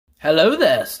Hello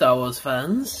there, Star Wars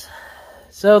fans.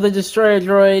 So, the Destroyer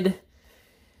droid,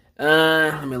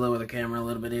 let me lower the camera a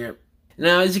little bit here.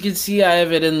 Now, as you can see, I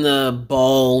have it in the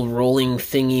ball rolling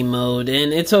thingy mode,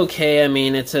 and it's okay. I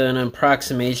mean, it's an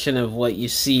approximation of what you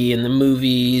see in the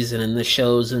movies and in the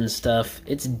shows and stuff.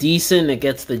 It's decent, it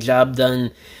gets the job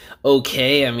done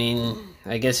okay. I mean,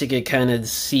 I guess you could kind of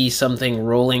see something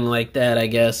rolling like that, I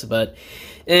guess, but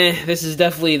this is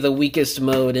definitely the weakest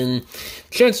mode, and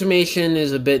transformation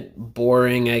is a bit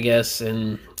boring, I guess,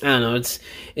 and I don't know,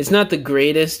 it's not the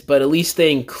greatest, but at least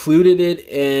they included it,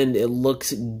 and it looks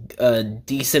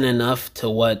decent enough to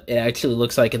what it actually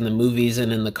looks like in the movies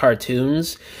and in the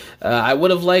cartoons. I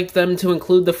would have liked them to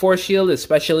include the Force Shield,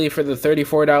 especially for the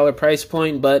 $34 price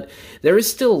point, but there is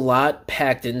still a lot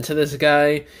packed into this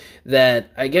guy that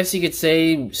I guess you could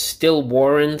say still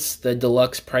warrants the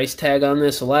deluxe price tag on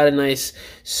this. A lot of nice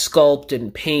sculpt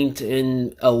and paint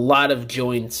and a lot of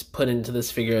joints put into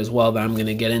this figure as well that I'm going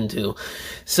to get into.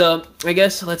 So I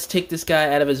guess let's take this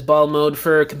guy out of his ball mode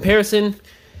for comparison.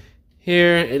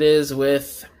 Here it is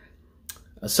with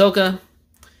Ahsoka.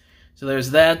 So there's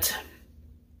that.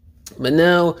 But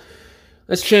now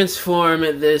let's transform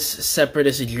this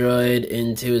Separatist droid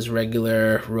into his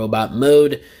regular robot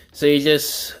mode. So you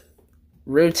just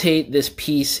rotate this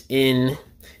piece in.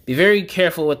 Be very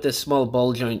careful with this small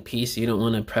ball joint piece. You don't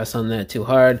want to press on that too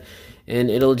hard. And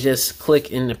it'll just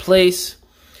click into place.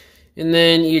 And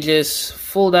then you just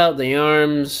fold out the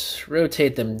arms,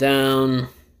 rotate them down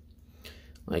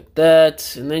like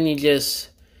that. And then you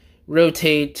just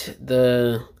rotate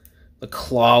the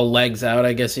claw legs out,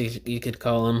 I guess you could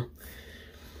call them.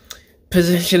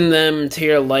 Position them to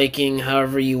your liking,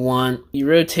 however you want. You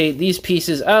rotate these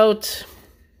pieces out.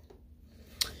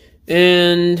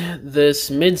 And this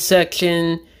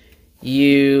midsection,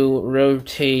 you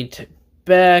rotate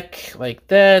back like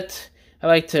that. I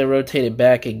like to rotate it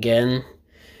back again.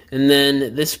 And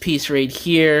then this piece right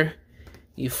here,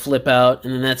 you flip out,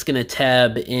 and then that's going to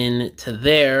tab into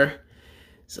there.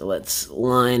 So let's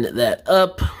line that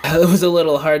up. It was a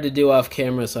little hard to do off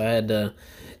camera, so I had to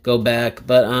go back.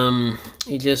 But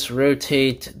you just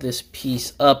rotate this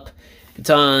piece up. It's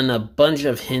on a bunch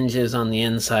of hinges on the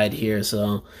inside here,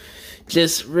 so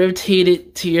just rotate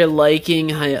it to your liking,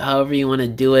 however you want to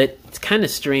do it. It's kind of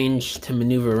strange to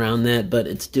maneuver around that, but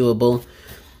it's doable.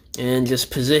 And just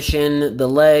position the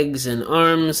legs and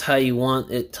arms how you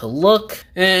want it to look.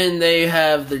 And there you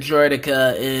have the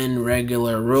Droideka in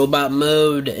regular robot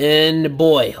mode. And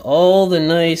boy, all the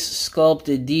nice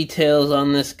sculpted details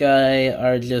on this guy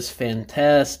are just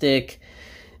fantastic.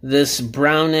 This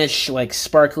brownish, like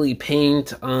sparkly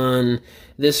paint on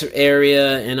this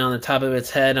area and on the top of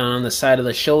its head, on the side of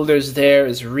the shoulders there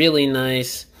is really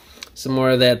nice. Some more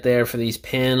of that there for these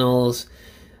panels.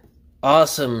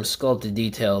 Awesome sculpted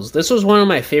details. This was one of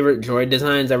my favorite droid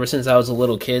designs ever since I was a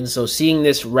little kid, so seeing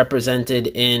this represented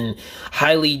in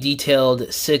highly detailed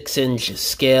 6-inch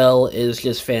scale is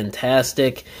just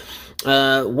fantastic.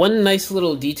 One nice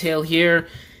little detail here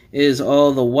is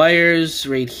all the wires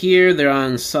right here. They're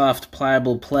on soft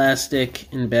pliable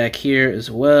plastic, and back here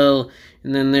as well.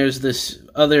 And then there's this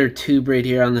other tube right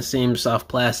here on the same soft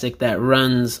plastic that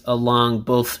runs along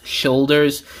both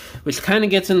shoulders, which kind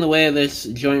of gets in the way of this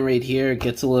joint right here. It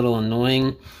gets a little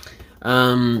annoying,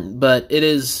 but it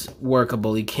is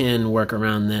workable. You can work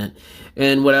around that.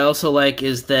 And what I also like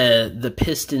is the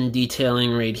piston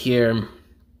detailing right here.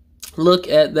 Look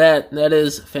at that. That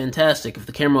is fantastic. If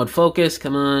the camera would focus,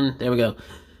 come on. There we go.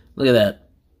 Look at that.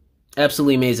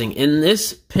 Absolutely amazing. And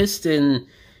this piston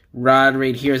rod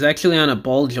right here is actually on a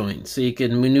ball joint, so you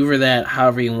can maneuver that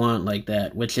however you want like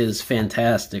that, which is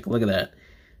fantastic. Look at that.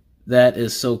 That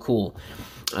is so cool.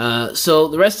 So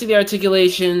the rest of the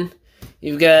articulation,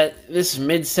 you've got this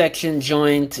midsection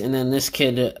joint, and then this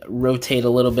could rotate a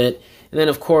little bit. And then,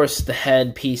 of course, the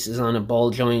head piece is on a ball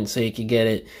joint, so you could get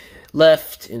it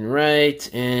left and right,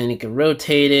 and you can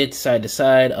rotate it side to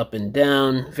side, up and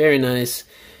down. Very nice.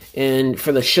 And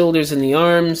for the shoulders and the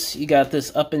arms, you got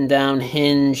this up and down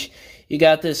hinge. You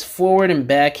got this forward and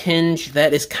back hinge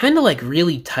that is kind of like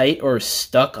really tight or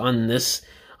stuck on this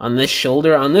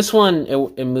shoulder. On this one,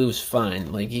 it moves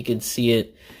fine. Like you can see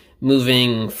it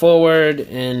moving forward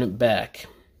and back.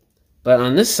 But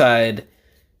on this side,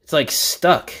 it's like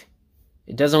stuck.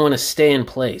 It doesn't want to stay in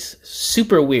place.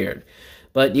 Super weird.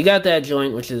 But you got that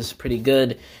joint, which is pretty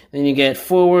good. Then you get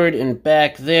forward and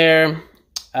back there,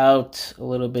 out a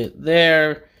little bit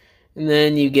there. And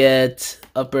then you get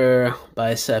upper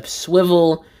bicep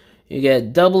swivel. You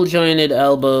get double jointed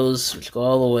elbows, which go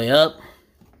all the way up.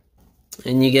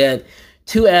 And you get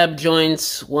 2 ab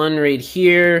joints, one right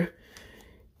here.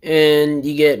 And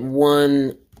you get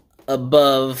one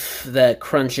above that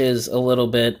crunches a little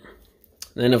bit.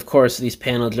 Then, of course, these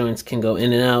panel joints can go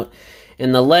in and out.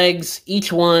 And the legs,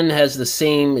 each one has the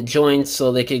same joints,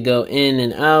 so they could go in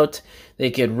and out.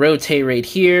 They could rotate right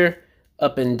here,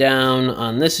 up and down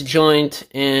on this joint,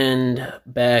 and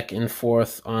back and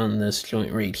forth on this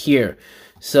joint right here.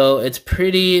 So it's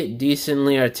pretty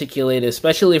decently articulated,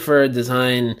 especially for a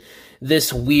design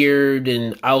this weird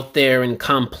and out there and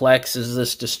complex as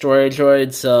this Destroyer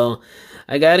droid. So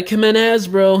I gotta commend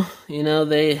Hasbro. You know,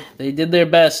 they did their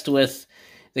best with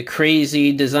the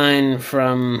crazy design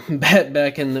from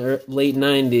back in the late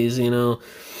 90s, you know.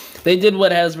 They did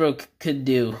what Hasbro could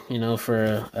do, you know,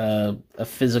 for a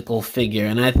physical figure.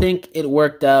 And I think it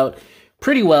worked out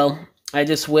pretty well. I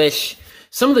just wish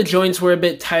some of the joints were a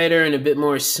bit tighter and a bit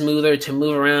more smoother to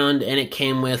move around. And it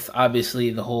came with,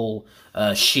 obviously, the whole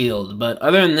shield. But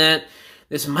other than that,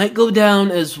 this might go down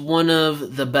as one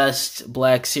of the best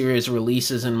Black Series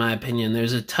releases, in my opinion.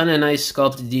 There's a ton of nice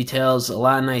sculpted details, a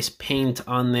lot of nice paint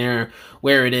on there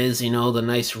where it is, you know, the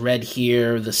nice red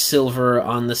here, the silver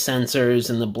on the sensors,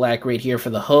 and the black right here for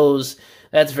the hose.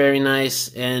 That's very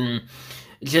nice. And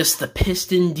just the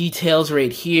piston details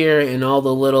right here and all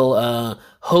the little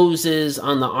hoses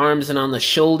on the arms and on the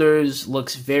shoulders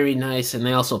looks very nice. And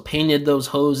they also painted those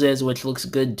hoses, which looks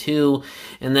good too.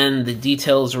 And then the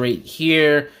details right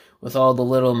here with all the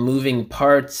little moving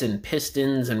parts and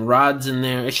pistons and rods in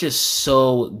there. It's just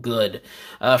so good.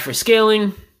 For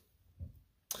scaling,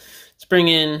 let's bring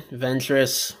in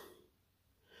Ventress,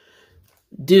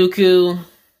 Dooku.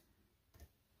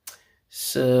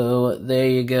 So there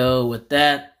you go with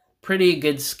that. Pretty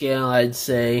good scale, I'd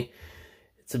say.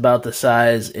 It's about the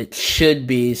size it should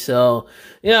be. So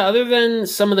yeah, other than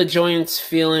some of the joints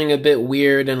feeling a bit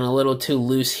weird and a little too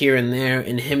loose here and there,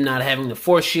 and him not having the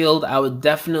force shield, I would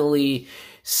definitely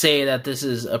say that this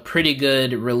is a pretty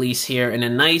good release here and a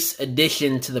nice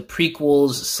addition to the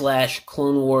prequels /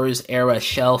 Clone Wars era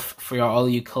shelf for all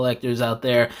you collectors out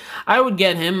there. I would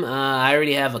get him. I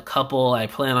already have a couple. I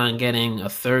plan on getting a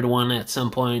third one at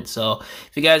some point. So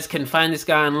if you guys can find this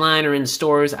guy online or in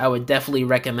stores, I would definitely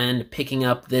recommend picking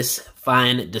up this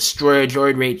fine Destroyer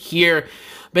droid right here.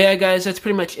 But yeah, guys, that's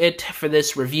pretty much it for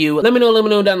this review. Let me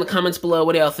know down in the comments below,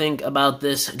 what do y'all think about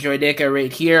this Droideka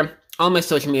right here. All my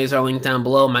social medias are linked down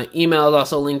below. My email is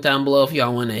also linked down below if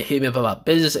y'all want to hit me up about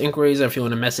business inquiries, or if you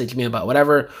want to message me about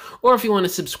whatever, or if you want to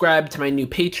subscribe to my new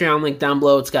Patreon link down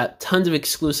below. It's got tons of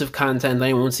exclusive content that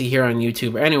you won't see here on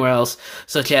YouTube or anywhere else,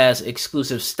 such as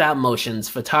exclusive stop motions,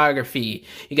 photography.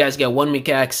 You guys get 1 week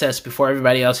access before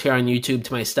everybody else here on YouTube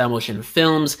to my stop motion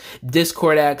films,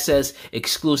 Discord access,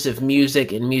 exclusive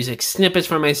music and music snippets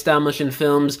from my stop motion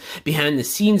films, behind the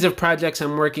scenes of projects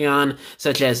I'm working on,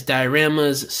 such as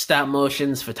dioramas, stop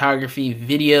motions, photography,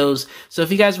 videos. So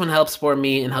if you guys want to help support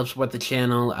me and help support the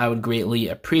channel, I would greatly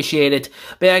appreciate it.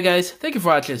 But yeah, guys, thank you for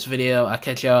watching this video. I'll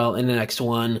catch y'all in the next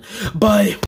one. Bye!